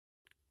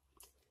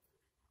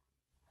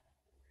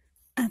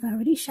I've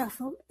already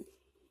shuffled,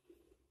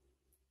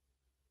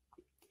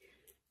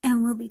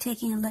 and we'll be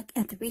taking a look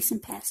at the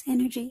recent past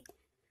energy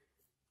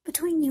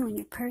between you and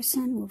your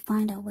person. We'll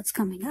find out what's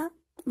coming up.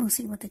 We'll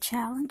see what the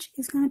challenge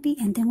is going to be,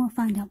 and then we'll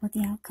find out what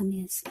the outcome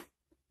is.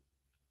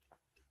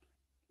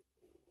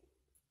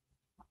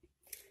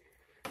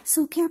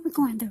 So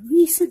Capricorn, the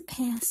recent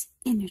past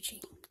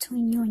energy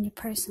between you and your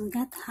person, we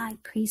got the High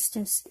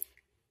Priestess,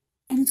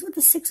 and it's with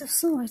the Six of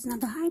Swords. Now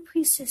the High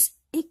Priestess,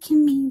 it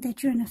can mean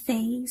that you're in a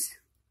phase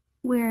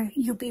where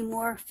you'll be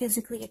more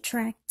physically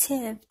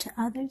attractive to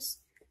others.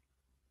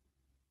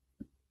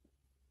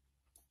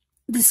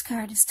 This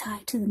card is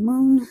tied to the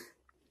moon,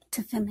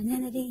 to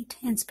femininity, to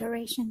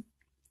inspiration.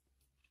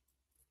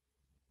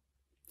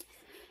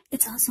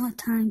 It's also a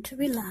time to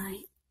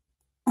rely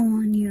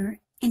on your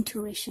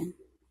intuition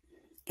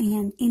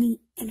and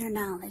any inner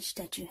knowledge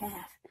that you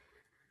have,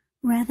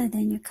 rather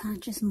than your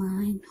conscious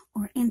mind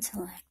or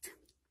intellect.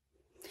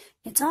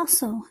 It's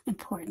also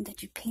important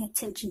that you pay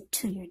attention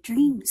to your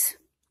dreams.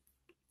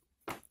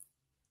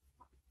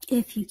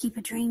 If you keep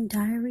a dream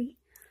diary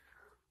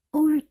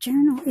or a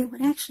journal, it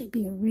would actually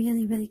be a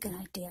really, really good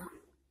idea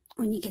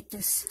when you get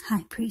this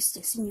High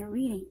Priestess in your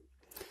reading.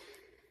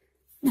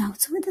 Now,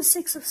 it's with the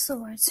Six of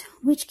Swords,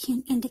 which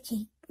can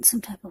indicate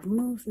some type of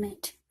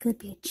movement. Could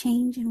be a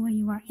change in where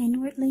you are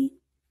inwardly.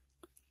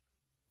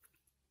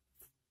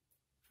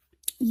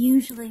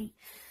 Usually,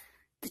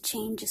 the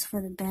change is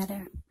for the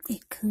better.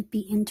 It could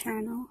be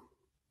internal,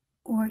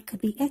 or it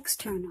could be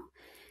external.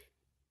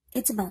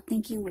 It's about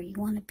thinking where you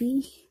want to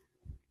be.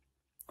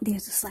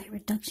 There's a slight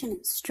reduction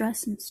in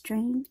stress and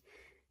strain.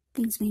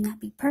 Things may not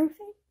be perfect,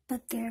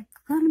 but they're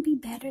going to be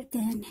better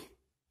than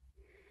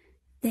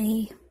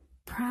they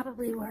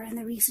probably were in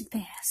the recent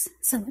past.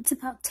 So it's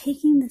about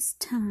taking this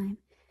time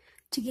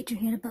to get your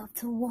head above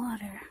the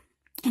water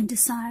and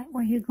decide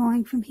where you're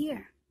going from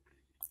here.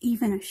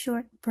 Even a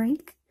short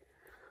break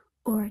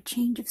or a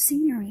change of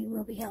scenery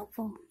will be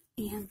helpful.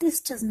 And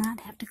this does not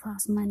have to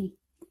cost money.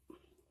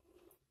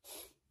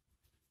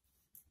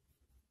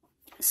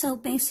 So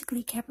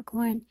basically,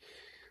 Capricorn,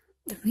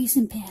 the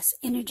recent past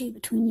energy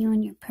between you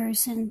and your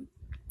person,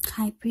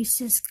 High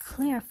Priestess,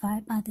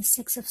 clarified by the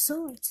Six of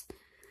Swords.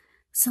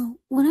 So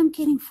what I'm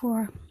getting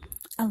for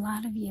a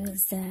lot of you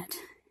is that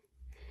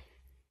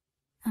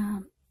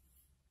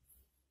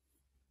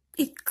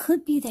it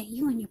could be that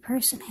you and your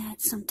person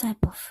had some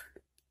type of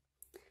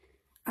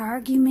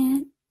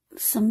argument,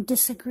 some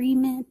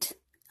disagreement.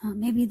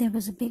 Maybe there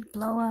was a big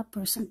blow up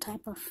or some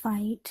type of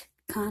fight,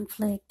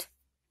 conflict.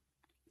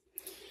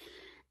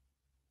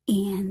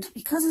 And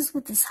because it's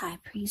with this High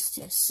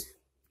Priestess,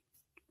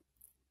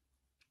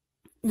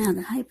 now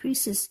the High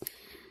Priestess,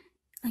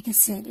 like I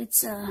said,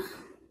 it's a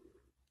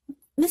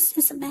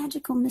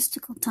magical,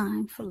 mystical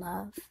time for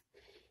love,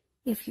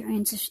 if you're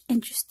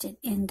interested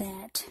in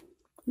that.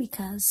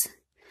 Because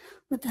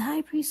with the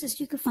High Priestess,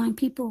 you could find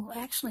people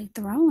actually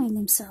throwing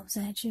themselves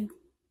at you.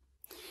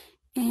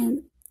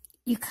 And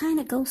you kind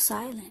of go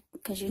silent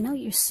because you know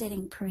you're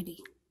sitting pretty.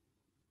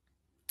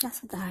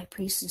 That's what the High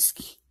Priestess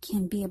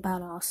can be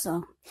about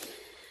also.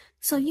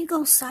 So you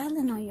go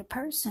silent on your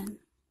person,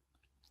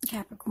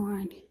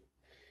 Capricorn.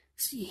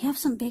 So you have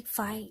some big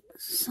fight,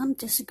 some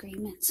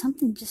disagreement,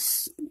 something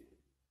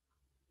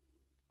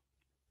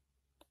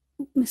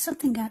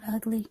got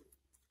ugly.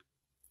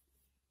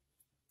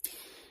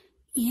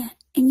 Yeah,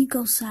 and you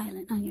go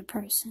silent on your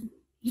person.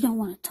 You don't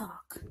want to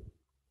talk.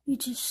 You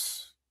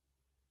just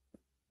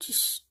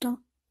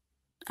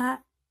I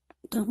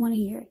don't want to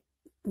hear it.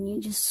 And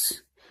you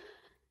just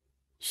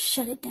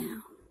shut it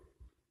down.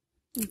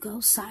 You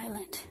go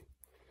silent.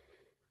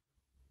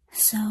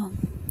 So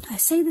I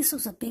say this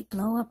was a big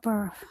blow up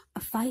or a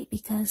fight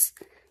because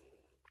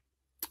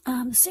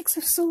the Six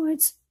of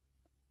Swords,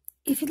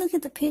 if you look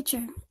at the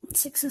picture,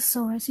 Six of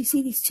Swords, you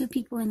see these two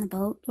people in the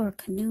boat or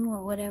canoe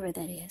or whatever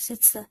that is.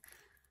 It's the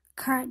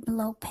card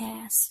below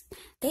pass.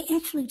 They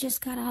actually just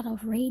got out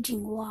of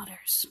raging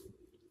waters.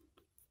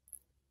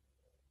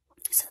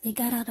 So they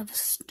got out of a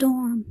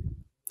storm.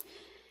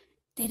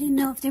 They didn't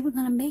know if they were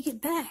going to make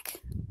it back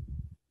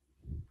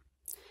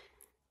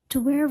to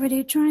wherever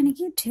they're trying to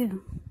get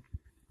to.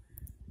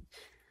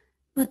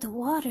 But the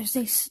waters,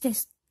 they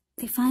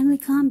finally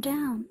calmed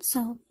down.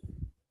 So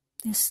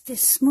there's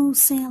smooth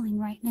sailing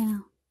right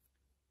now.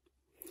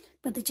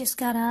 But they just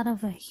got out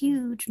of a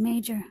huge,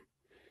 major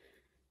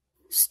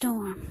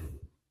storm.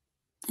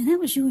 And that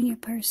was you and your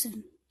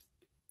person.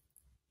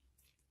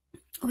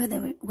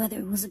 Whether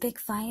it was a big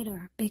fight or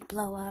a big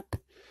blow up.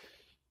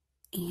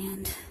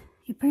 And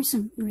your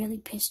person really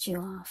pissed you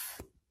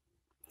off.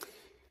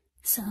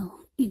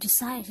 So you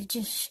decided to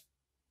just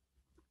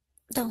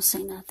don't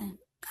say nothing.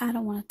 I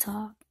don't want to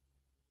talk.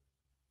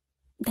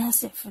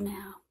 That's it for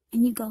now.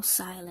 And you go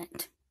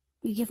silent.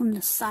 You give them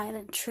the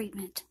silent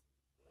treatment.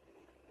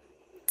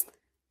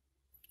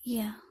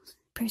 Yeah,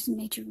 person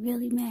made you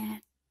really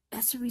mad.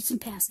 That's the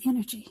recent past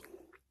energy.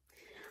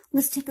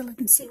 Let's take a look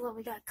and see what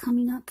we got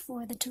coming up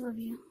for the two of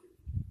you.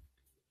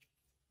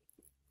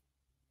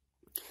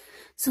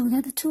 So we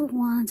got the Two of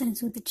Wands and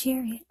it's with the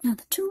Chariot. Now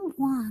the Two of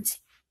Wands,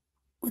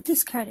 with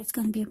this card, it's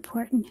going to be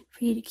important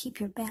for you to keep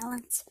your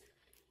balance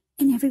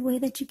in every way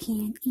that you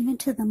can, even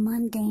to the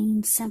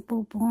mundane,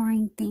 simple,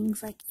 boring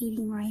things like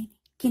eating right,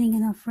 getting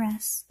enough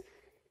rest.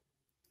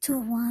 Two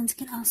of Wands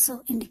can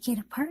also indicate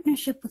a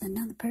partnership with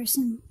another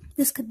person.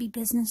 This could be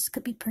business,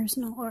 could be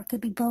personal, or it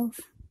could be both.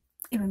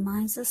 It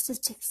reminds us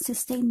to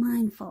stay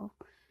mindful.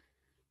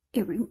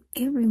 It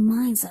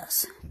reminds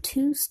us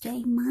to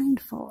stay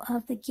mindful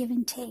of the give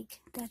and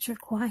take that's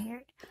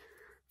required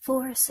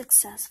for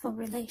successful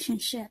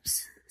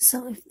relationships.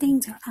 So if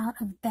things are out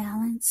of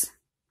balance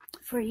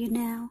for you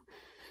now,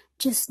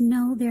 just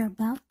know they're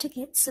about to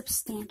get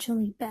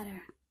substantially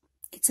better.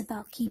 It's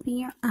about keeping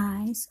your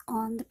eyes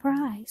on the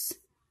prize.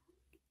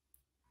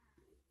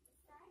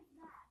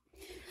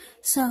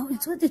 So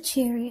it's with the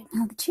Chariot.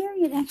 Now the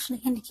Chariot actually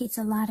indicates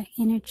a lot of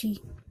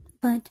energy,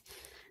 but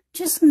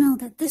just know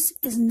that this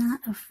is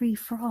not a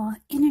free-for-all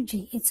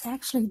energy. It's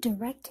actually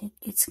directed,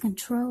 it's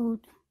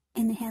controlled,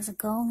 and it has a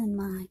goal in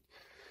mind.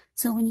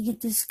 So when you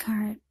get this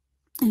card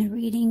in a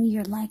reading,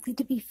 you're likely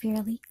to be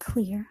fairly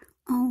clear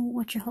on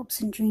what your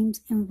hopes and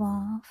dreams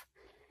involve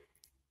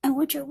and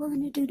what you're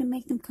willing to do to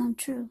make them come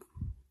true.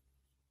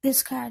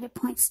 This card, it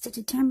points to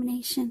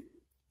determination,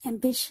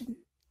 ambition,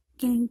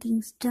 getting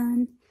things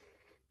done,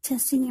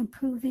 testing and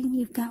proving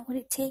you've got what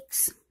it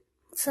takes.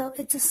 So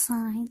it's a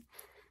sign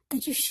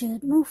that you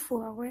should move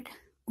forward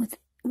with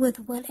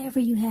whatever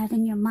you have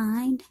in your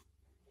mind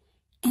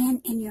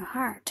and in your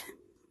heart.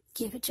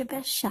 Give it your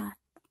best shot.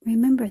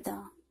 Remember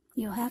though,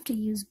 you'll have to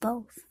use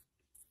both,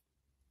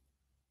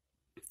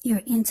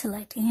 your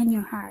intellect and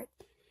your heart,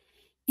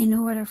 in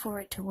order for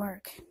it to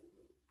work,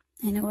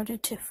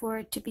 for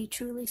it to be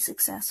truly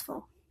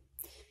successful.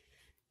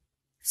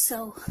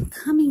 So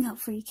coming up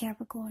for you,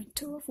 Capricorn,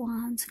 Two of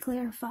Wands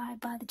clarified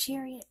by the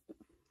Chariot.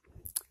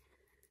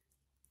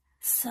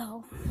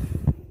 So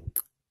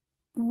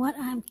what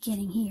I'm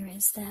getting here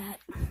is that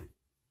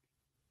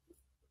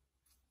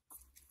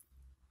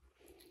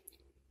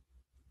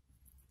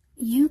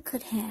you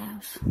could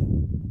have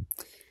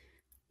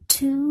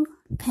two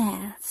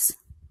paths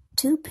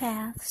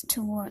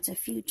towards a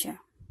future.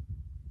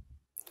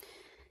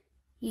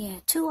 Yeah,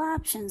 two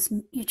options.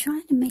 You're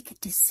trying to make a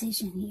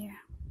decision here.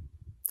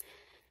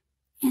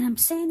 And I'm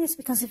saying this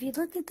because if you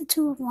look at the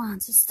Two of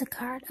Wands, it's the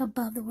card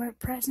above the word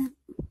present.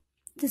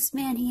 This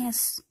man, he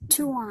has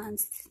two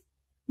wands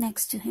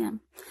next to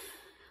him.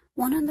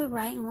 One on the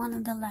right and one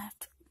on the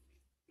left.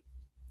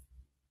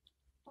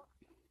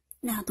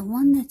 Now, the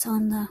one that's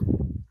on the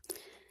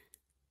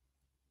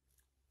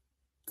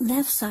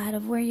left side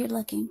of where you're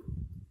looking,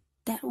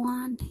 that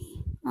wand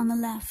on the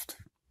left,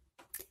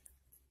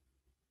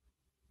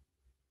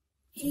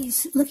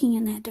 he's looking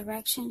in that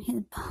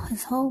direction.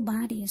 His whole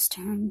body is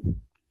turned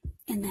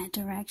in that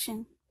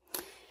direction.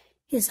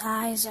 His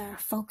eyes are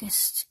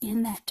focused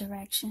in that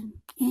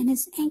direction, and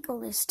his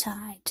ankle is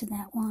tied to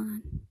that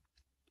wand.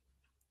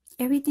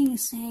 Everything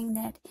is saying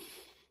that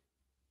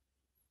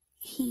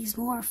he's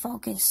more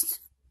focused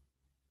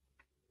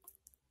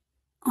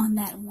on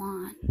that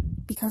wand,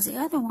 because the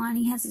other wand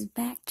he has his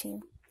back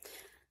to.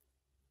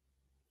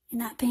 You're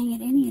not paying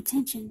it any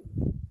attention.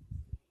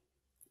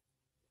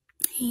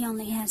 He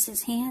only has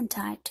his hand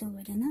tied to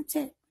it, and that's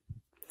it.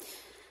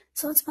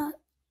 So it's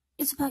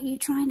about you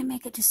trying to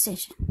make a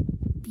decision.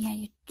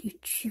 Yeah,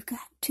 you've got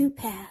two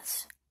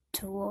paths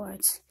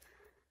towards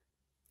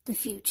the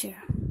future.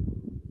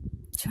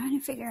 Trying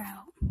to figure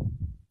out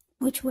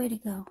which way to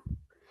go.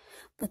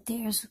 But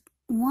there's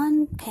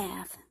one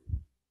path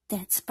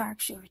that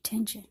sparks your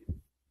attention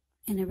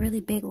in a really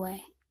big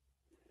way.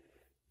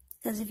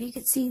 Because if you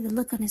could see the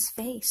look on his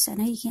face, I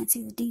know you can't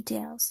see the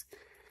details,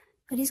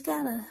 but he's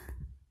got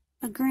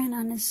a grin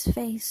on his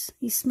face.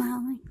 He's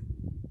smiling.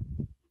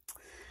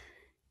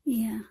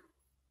 Yeah.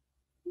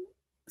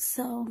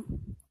 So,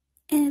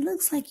 and it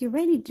looks like you're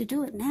ready to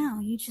do it now.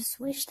 You just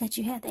wish that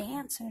you had the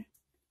answer.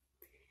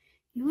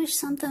 You wish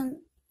something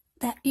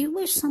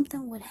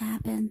would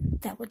happen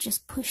that would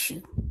just push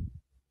you.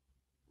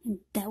 And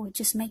that would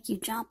just make you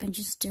jump and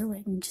just do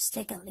it and just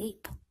take a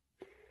leap.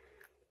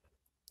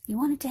 You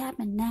want it to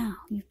happen now.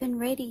 You've been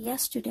ready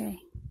yesterday.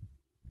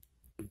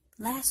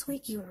 Last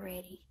week you were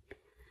ready.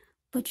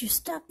 But you're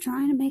stuck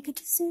trying to make a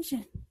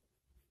decision.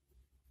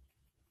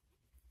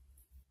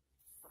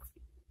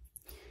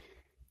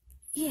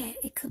 Yeah,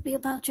 it could be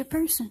about your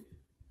person.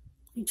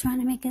 You're trying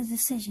to make a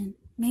decision.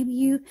 Maybe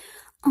you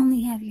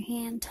only have your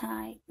hand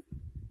tied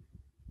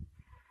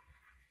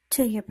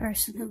to your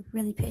person who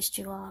really pissed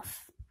you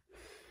off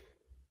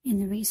in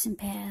the recent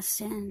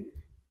past. And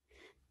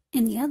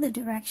in the other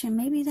direction,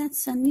 maybe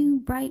that's a new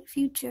bright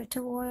future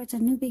towards a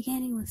new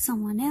beginning with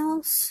someone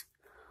else,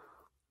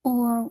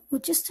 or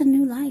with just a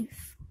new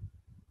life.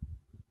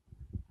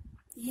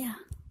 Yeah.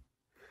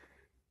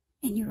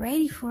 And you're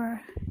ready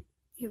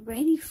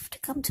to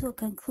come to a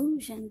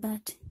conclusion,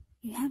 but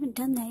you haven't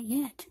done that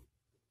yet.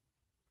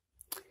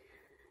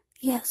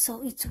 Yeah,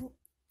 so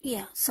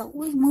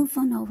we've moved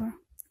on over.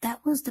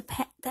 That was the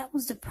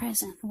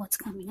present, what's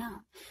coming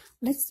up.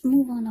 Let's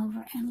move on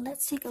over and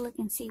let's take a look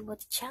and see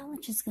what the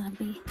challenge is going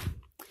to be.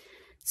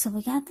 So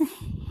we got the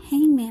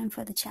Hangman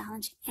for the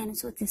challenge, and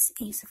it's with this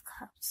Ace of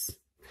Cups.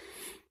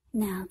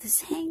 Now,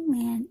 this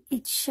Hangman,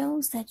 it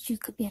shows that you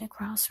could be at a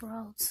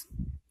crossroads.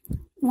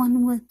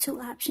 One with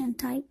two option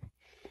type,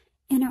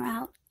 in or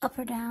out, up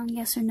or down,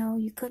 yes or no.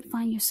 You could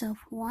find yourself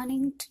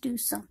wanting to do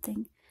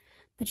something,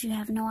 but you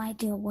have no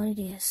idea what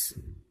it is.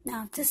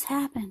 Now, if this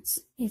happens,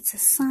 it's a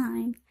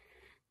sign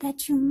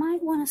that you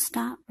might want to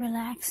stop,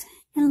 relax,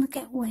 and look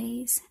at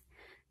ways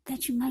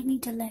that you might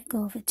need to let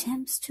go of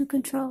attempts to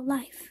control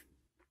life,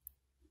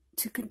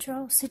 to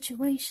control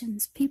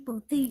situations,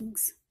 people,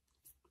 things.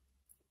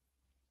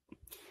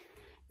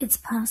 It's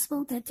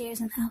possible that there's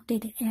an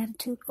outdated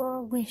attitude or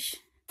a wish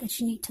that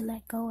you need to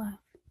let go of.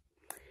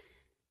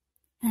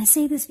 And I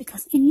say this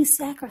because any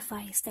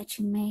sacrifice that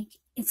you make,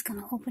 it's going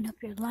to open up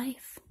your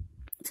life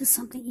to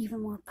something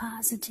even more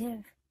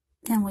positive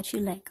than what you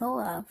let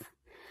go of.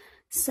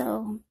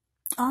 So,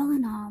 all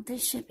in all,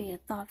 this should be a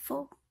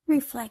thoughtful,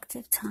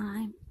 reflective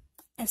time,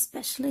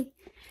 especially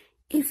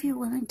if you're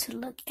willing to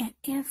look at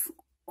if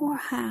or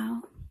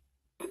how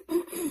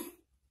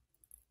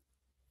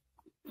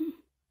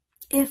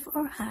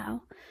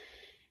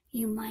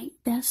you might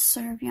best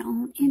serve your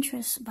own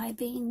interests by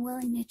being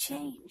willing to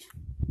change.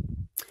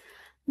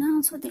 Now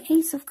it's with the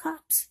Ace of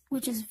Cups,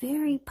 which is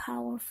very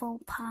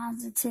powerful,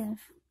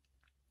 positive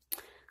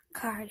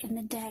card in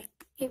the deck.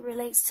 It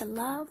relates to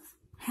love,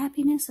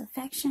 happiness,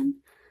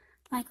 affection.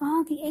 Like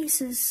all the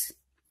aces,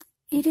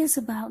 it is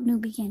about new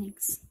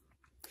beginnings.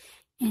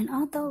 And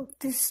although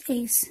this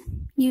ace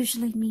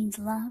usually means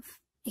love,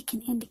 it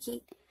can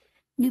indicate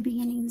new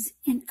beginnings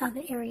in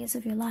other areas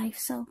of your life.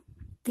 So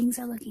things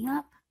are looking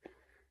up.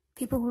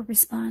 People will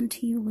respond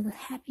to you with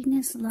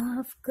happiness,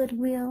 love,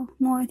 goodwill,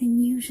 more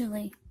than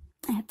usually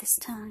at this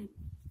time.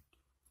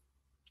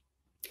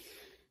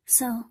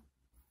 So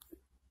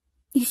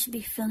you should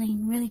be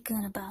feeling really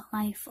good about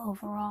life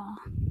overall.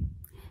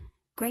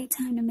 Great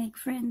time to make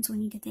friends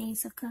when you get the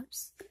Ace of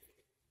Cups.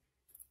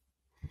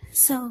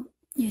 So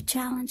your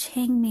challenge,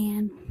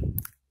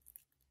 Hangman,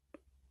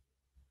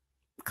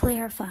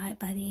 clarified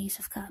by the Ace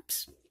of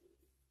Cups.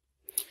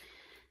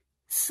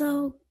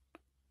 So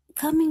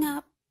coming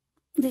up,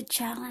 the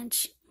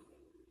challenge,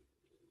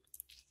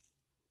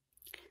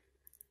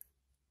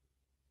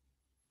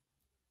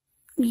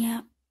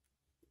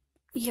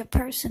 your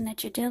person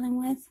that you're dealing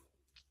with,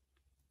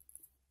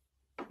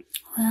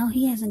 well,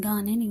 he hasn't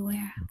gone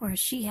anywhere, or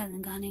she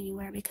hasn't gone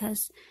anywhere,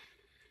 because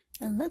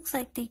it looks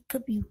like they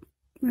could be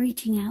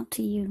reaching out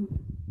to you,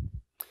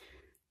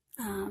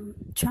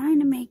 trying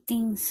to make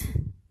things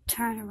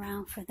turn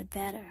around for the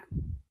better.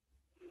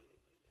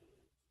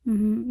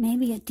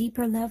 Maybe a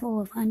deeper level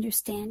of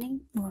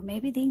understanding, or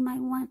maybe they might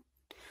want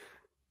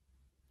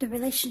the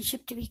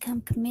relationship to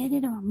become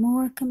committed or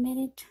more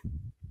committed.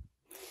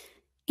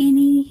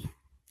 Any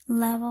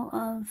level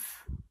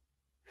of,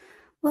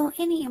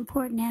 any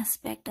important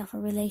aspect of a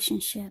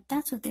relationship,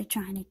 that's what they're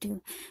trying to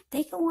do.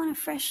 They could want a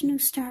fresh new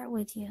start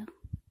with you.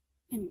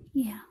 And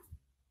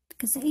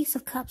because the Ace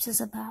of Cups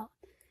is about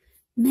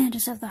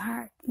matters of the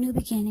heart, new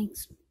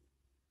beginnings.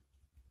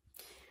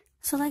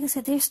 So like I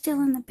said, they're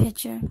still in the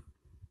picture.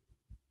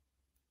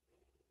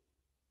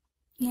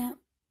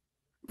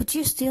 But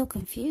you're still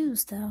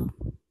confused, though.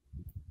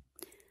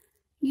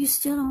 You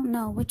still don't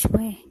know which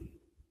way.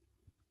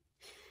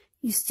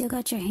 You still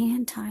got your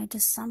hand tied to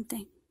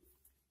something,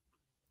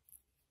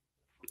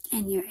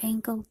 and your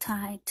ankle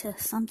tied to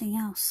something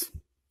else.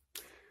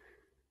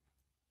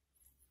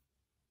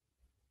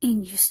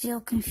 And you're still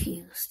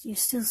confused. You're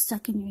still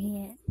stuck in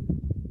your head.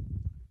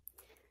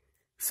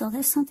 So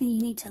there's something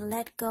you need to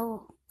let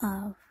go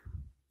of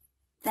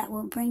that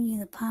will bring you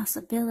the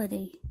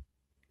possibility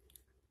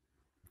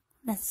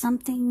that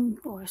something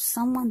or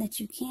someone that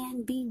you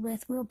can be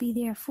with will be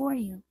there for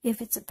you,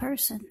 if it's a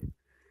person.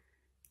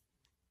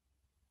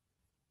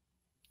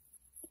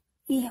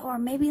 Or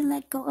maybe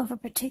let go of a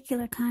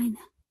particular kind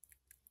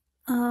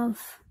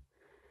of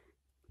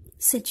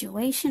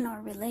situation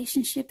or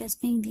relationship as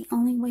being the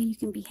only way you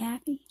can be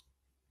happy.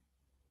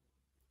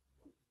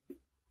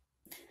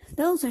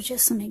 Those are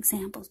just some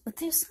examples, but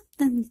there's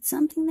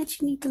something that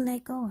you need to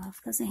let go of,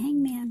 because the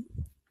Hangman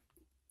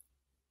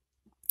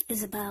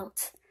is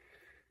about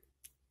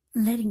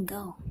letting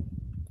go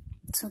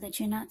so that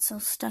you're not so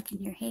stuck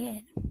in your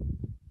head.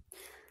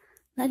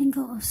 Letting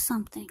go of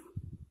something.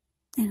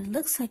 And it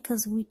looks like,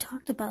 because we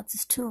talked about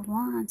this Two of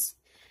Wands,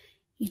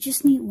 you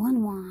just need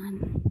one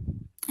wand.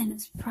 And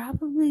it's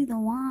probably the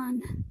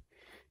wand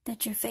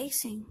that you're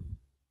facing.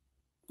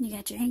 You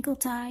got your ankle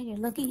tied, you're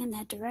looking in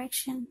that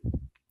direction.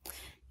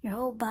 Your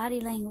whole body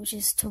language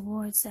is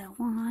towards that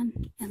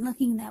wand and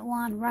looking that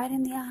wand right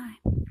in the eye.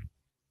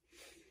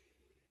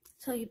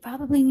 So you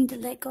probably need to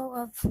let go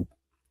of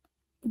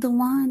the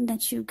wand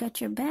that you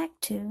got your back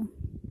to,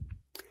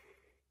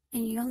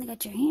 and you only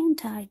got your hand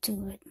tied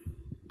to it,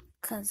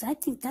 because I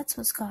think that's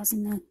what's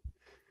causing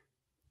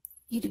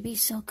you to be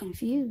so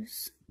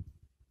confused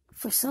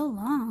for so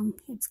long.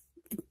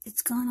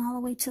 It's gone all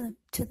the way to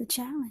the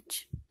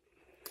challenge.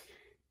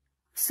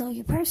 So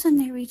your person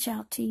may reach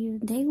out to you.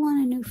 They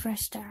want a new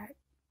fresh start.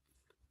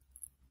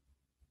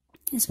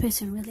 This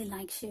person really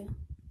likes you.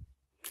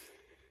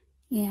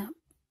 Yeah.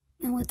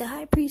 And with the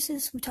High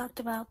Priestess, we talked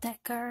about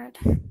that card.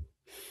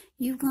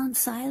 You've gone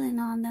silent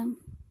on them.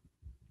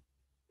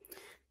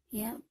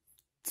 Yeah.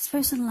 This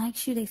person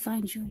likes you. They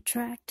find you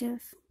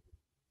attractive.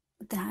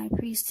 With the High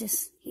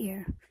Priestess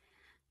here.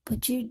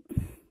 But you,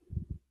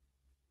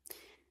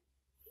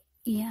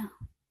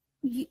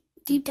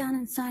 deep down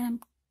inside, I'm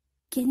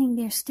getting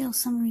there's still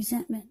some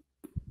resentment.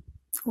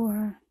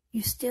 Or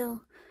you're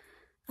still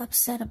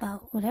upset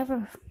about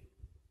whatever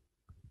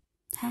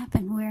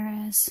happened,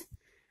 whereas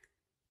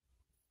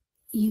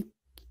your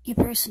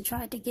person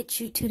tried to get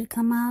you to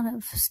come out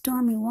of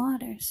stormy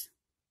waters.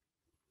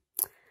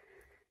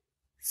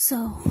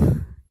 So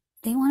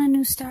they want a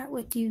new start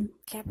with you,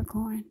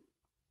 Capricorn.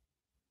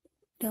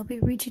 They'll be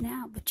reaching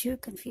out, but you're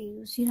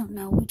confused. You don't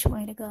know which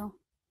way to go.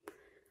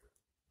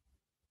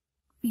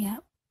 Yeah,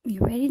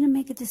 you're ready to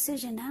make a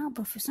decision now,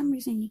 but for some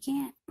reason you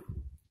can't.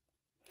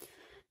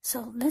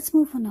 So let's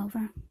move on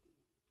over.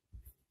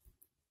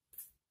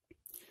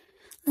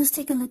 Let's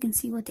take a look and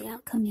see what the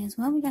outcome is.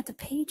 Well, we got the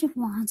Page of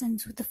Wands and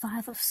it's with the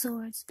Five of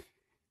Swords.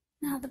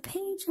 Now, the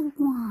Page of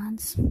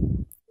Wands,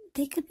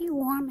 they could be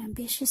warm,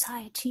 ambitious,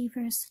 high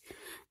achievers.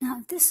 Now,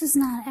 if this is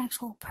not an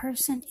actual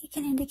person, it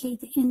can indicate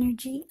the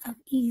energy of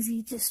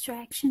easy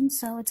distraction.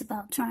 So it's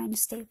about trying to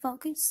stay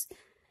focused.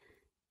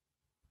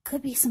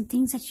 Could be some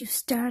things that you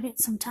started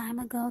some time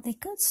ago. They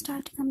could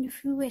start to come to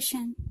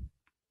fruition.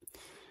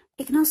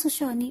 It can also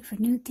show a need for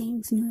new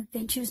things, new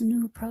adventures,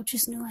 new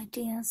approaches, new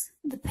ideas.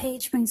 The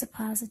Page brings a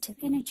positive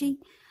energy,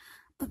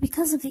 but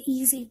because of the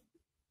easy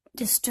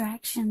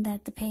distraction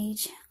that the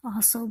Page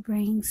also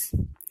brings,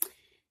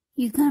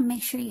 you're going to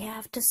make sure you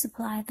have to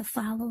supply the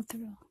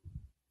follow-through.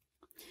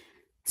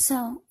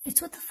 So,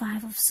 it's with the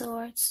Five of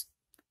Swords.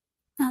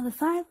 Now, the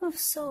Five of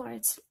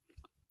Swords,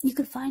 you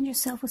could find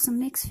yourself with some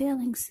mixed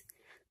feelings.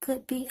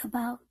 Could be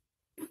about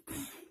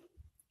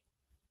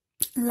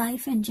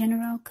life in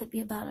general, could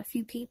be about a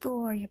few people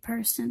or your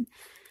person.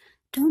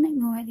 Don't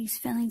ignore these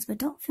feelings, but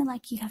don't feel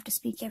like you have to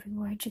speak every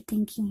word you're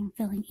thinking and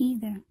feeling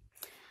either,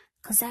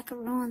 because that could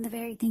ruin the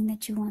very thing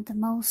that you want the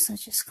most,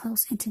 such as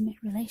close, intimate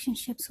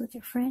relationships with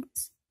your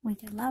friends,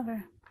 with your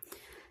lover.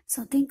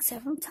 So think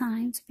several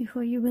times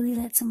before you really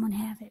let someone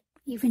have it,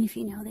 even if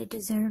you know they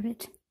deserve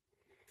it.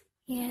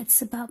 Yeah,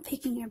 it's about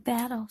picking your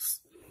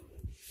battles.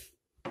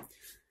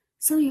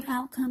 So your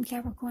outcome,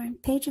 Capricorn,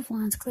 Page of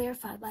Wands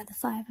clarified by the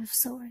Five of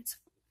Swords.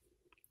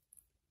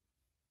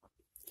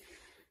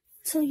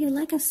 So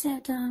like I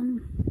said,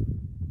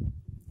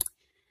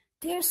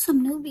 there's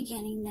some new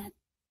beginning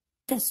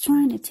that's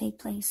trying to take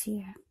place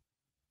here.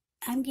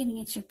 I'm getting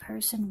it's your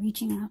person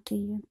reaching out to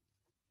you.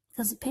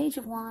 Because the Page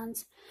of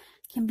Wands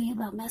can be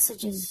about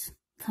messages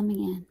coming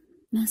in.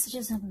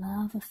 Messages of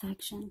love,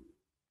 affection.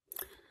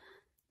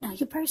 Now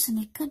your person,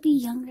 it could be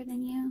younger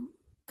than you.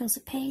 Because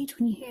a page,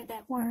 when you hear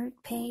that word,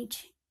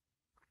 page,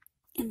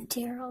 in the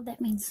tarot,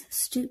 that means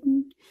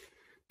student,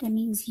 that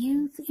means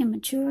youth,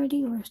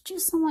 immaturity, or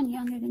just someone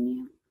younger than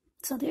you.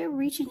 So they're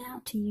reaching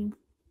out to you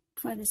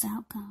for this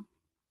outcome.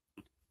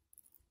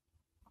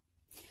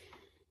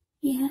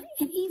 Yeah,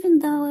 and even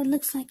though it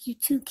looks like you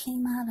two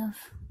came out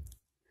of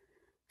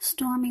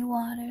stormy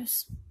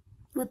waters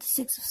with the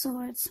Six of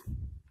Swords,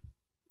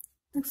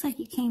 looks like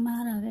you came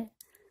out of it.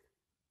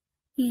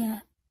 Yeah.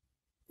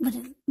 But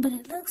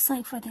it looks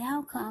like for the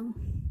outcome,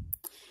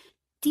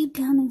 deep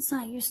down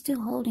inside, you're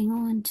still holding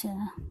on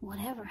to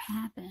whatever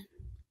happened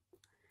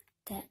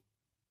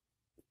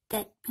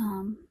that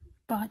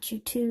brought you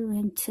two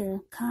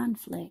into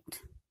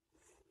conflict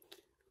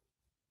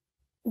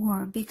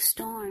or a big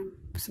storm,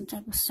 some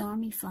type of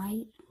stormy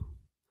fight.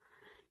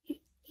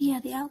 Yeah,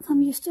 the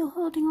outcome, you're still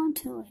holding on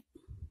to it.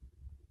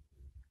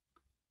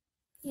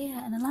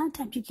 Yeah, and a lot of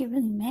times you get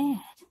really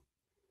mad.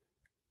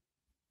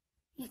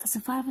 Yeah, because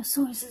the Five of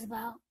Swords is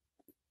about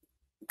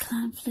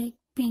conflict,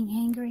 being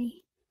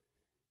angry.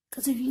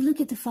 Because if you look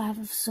at the Five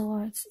of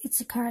Swords, it's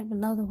a card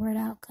below the word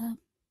outcome.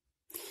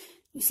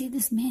 You see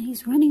this man,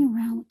 he's running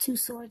around with two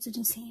swords in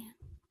his hand.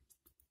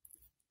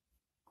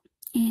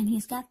 And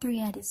he's got three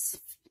at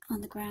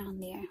on the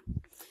ground there.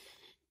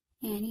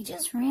 And he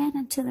just ran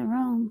into the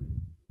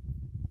room.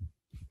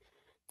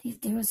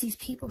 There was these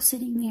people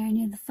sitting there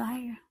near the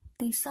fire.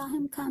 They saw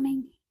him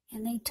coming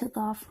and they took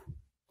off.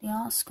 They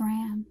all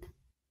scrammed.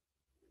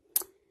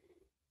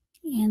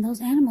 And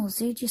those animals,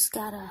 they just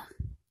got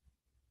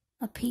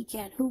a peek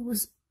at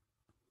who's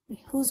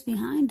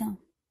behind them.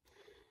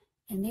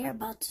 And they're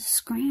about to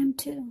scram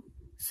too.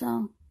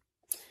 So,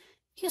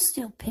 you're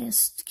still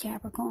pissed,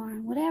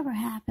 Capricorn. Whatever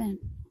happened,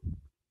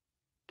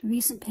 the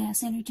recent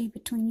past energy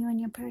between you and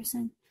your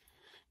person,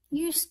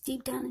 you're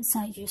deep down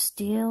inside, you're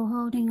still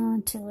holding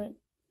on to it.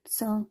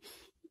 So,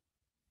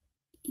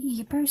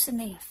 your person,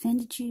 they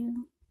offended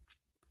you.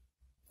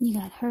 You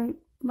got hurt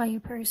by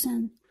your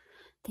person.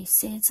 They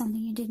said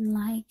something you didn't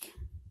like.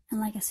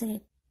 And like I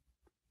said,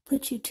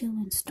 put you two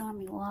in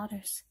stormy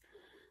waters.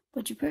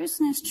 But your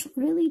person is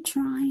really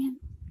trying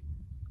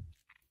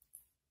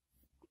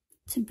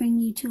to bring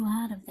you two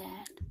out of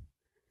that.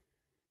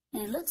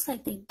 And it looks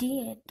like they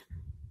did.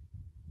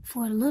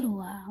 for a little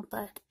while,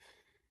 but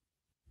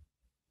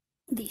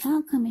the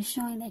outcome is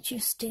showing that you're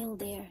still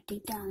there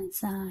deep down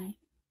inside.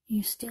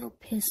 You're still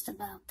pissed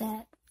about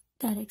that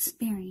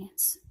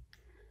experience.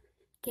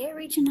 They're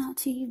reaching out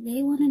to you.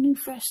 They want a new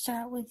fresh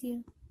start with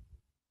you.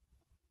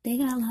 They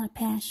got a lot of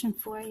passion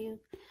for you.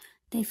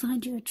 They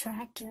find you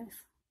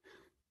attractive.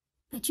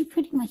 But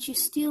you're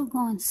still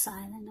going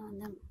silent on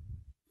them.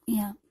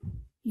 Yeah,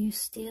 you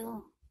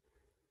still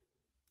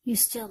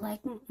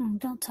like,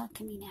 don't talk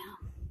to me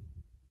now.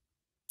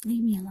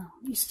 Leave me alone.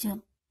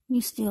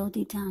 You still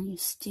deep down, you're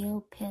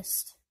still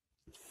pissed.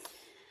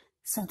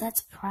 So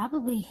it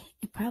probably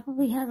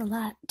has a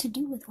lot to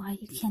do with why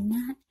you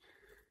cannot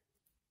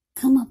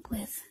come up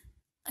with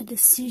a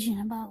decision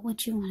about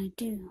what you want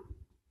to do.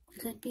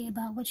 It could be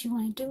about what you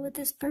want to do with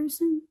this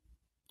person.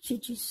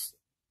 Should you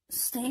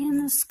stay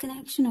in this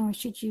connection, or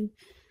should you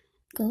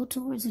go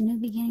towards a new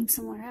beginning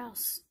somewhere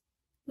else?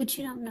 But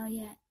you don't know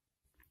yet.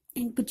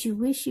 But you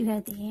wish you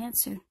had the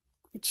answer.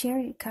 The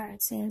Chariot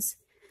card says,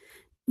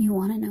 you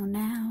want to know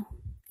now.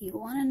 You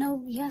want to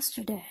know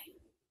yesterday.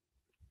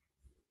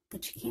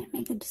 But you can't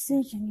make a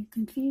decision. You're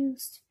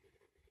confused.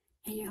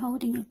 And you're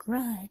holding a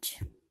grudge.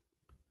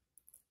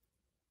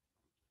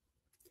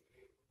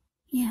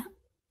 Yeah.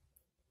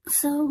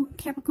 So,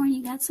 Capricorn,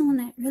 you got someone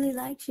that really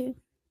likes you.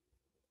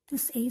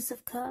 This Ace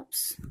of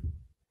Cups.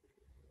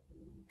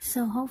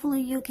 So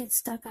hopefully you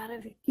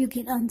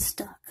get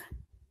unstuck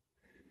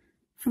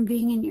from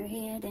being in your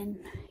head, and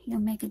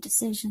you'll make a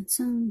decision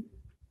soon.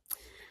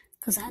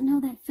 Because I know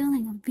that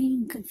feeling of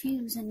being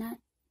confused and not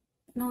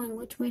knowing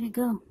which way to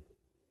go.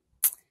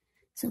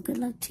 So good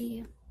luck to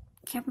you.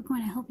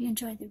 Capricorn, I hope you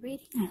enjoyed the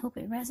reading. I hope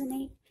it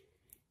resonates.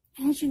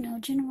 As you know,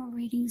 general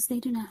readings, they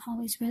do not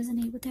always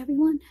resonate with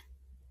everyone.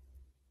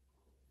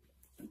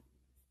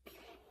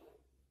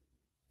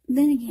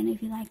 Then again,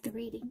 if you like the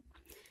reading,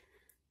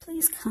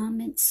 please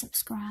comment,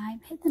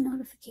 subscribe, hit the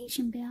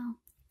notification bell.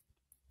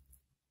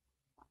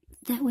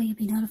 That way you'll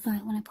be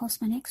notified when I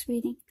post my next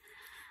reading.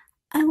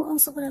 I will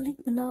also put a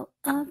link below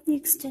of the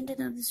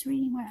extended of this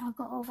reading, where I'll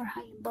go over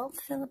how you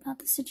both feel about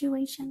the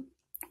situation,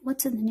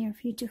 what's in the near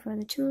future for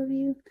the two of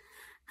you,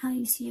 how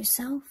you see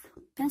yourself,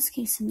 best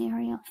case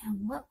scenario,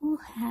 and what will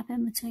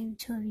happen between the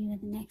two of you in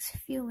the next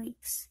few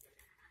weeks.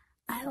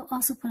 I will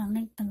also put a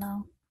link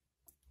below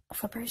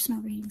for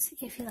personal readings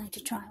if you'd like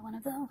to try one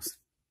of those.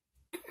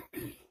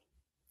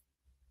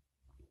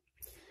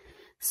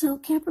 So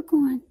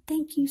Capricorn,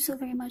 thank you so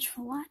very much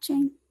for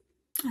watching.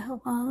 I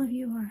hope all of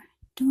you are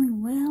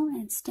doing well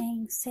and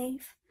staying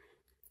safe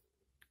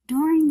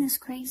during this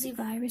crazy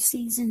virus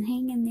season.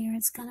 Hang in there,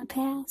 it's gonna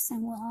pass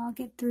and we'll all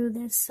get through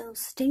this. So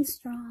stay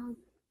strong,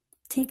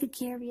 take good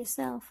care of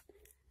yourself.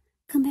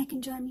 Come back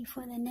and join me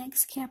for the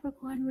next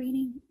Capricorn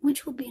reading,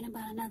 which will be in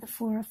about another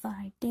 4 or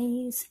 5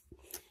 days.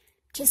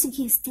 Just in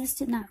case this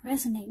did not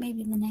resonate,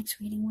 maybe the next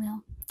reading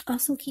will.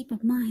 Also keep in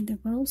mind, the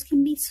roles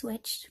can be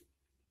switched.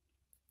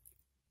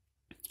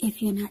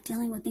 If you're not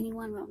dealing with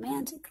anyone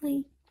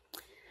romantically,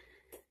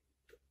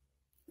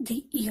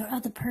 your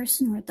other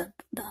person, or the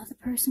other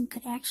person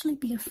could actually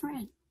be a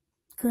friend.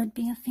 Could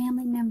be a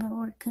family member,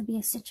 or it could be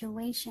a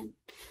situation.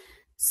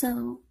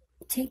 So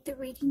take the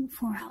reading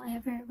for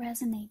however it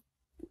resonates,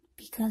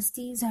 because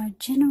these are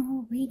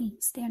general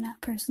readings. They're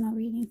not personal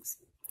readings.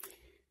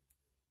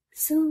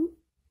 So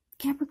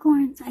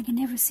Capricorns, I can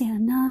never say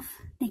enough.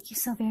 Thank you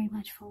so very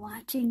much for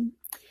watching.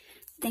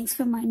 Thanks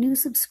for my new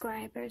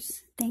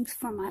subscribers. Thanks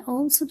for my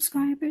old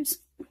subscribers.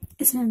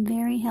 It's been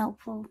very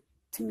helpful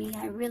to me.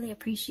 I really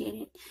appreciate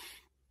it.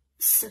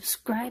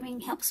 Subscribing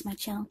helps my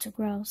channel to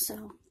grow.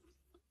 So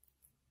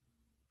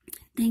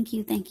thank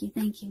you, thank you,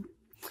 thank you.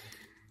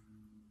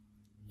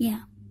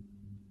 Yeah.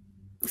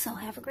 So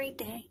have a great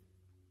day.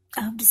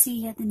 I hope to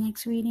see you at the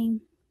next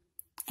reading,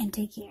 and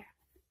take care.